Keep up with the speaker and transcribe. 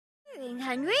sleeping,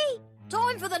 Henry.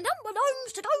 Time for the number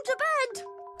gnomes to go to bed.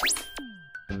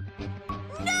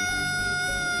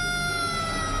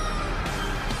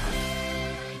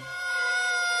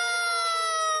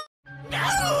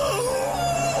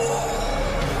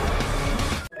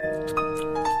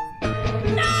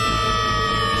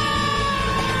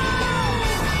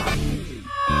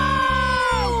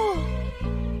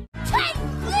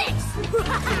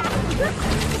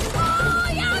 I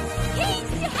am King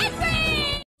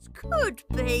Henry! Could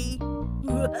be.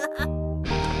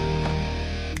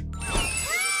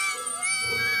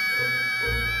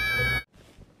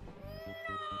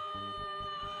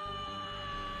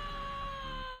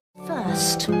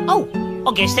 First. Oh,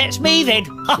 I guess that's me then.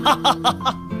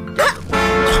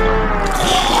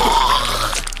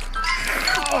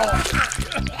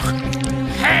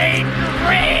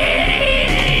 Henry!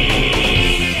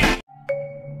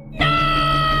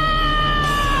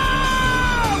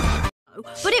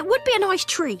 But it would be a nice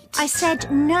treat. I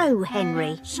said no,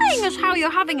 Henry. Seeing as how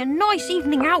you're having a nice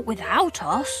evening out without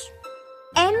us.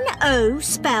 N-O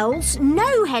spells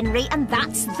no, Henry, and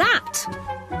that's that.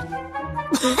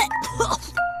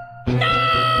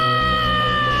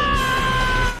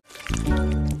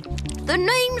 The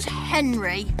name's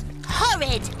Henry.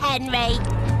 Horrid, Henry.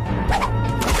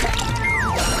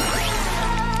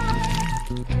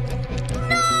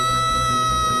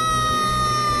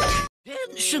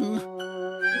 Attention.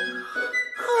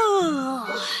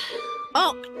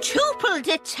 Octuple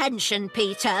detention,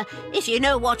 Peter, if you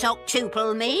know what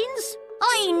octuple means.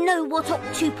 I know what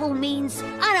octuple means,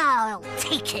 and I'll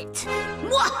take it.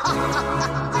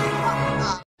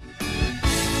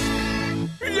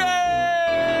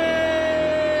 Yes!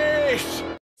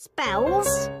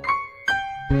 Spells?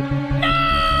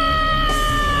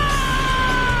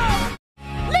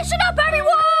 Listen up,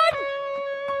 everyone!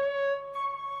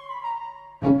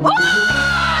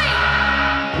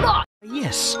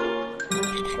 Yes.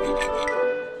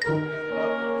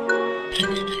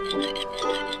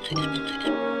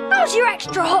 How's your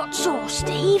extra hot sauce,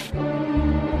 Steve?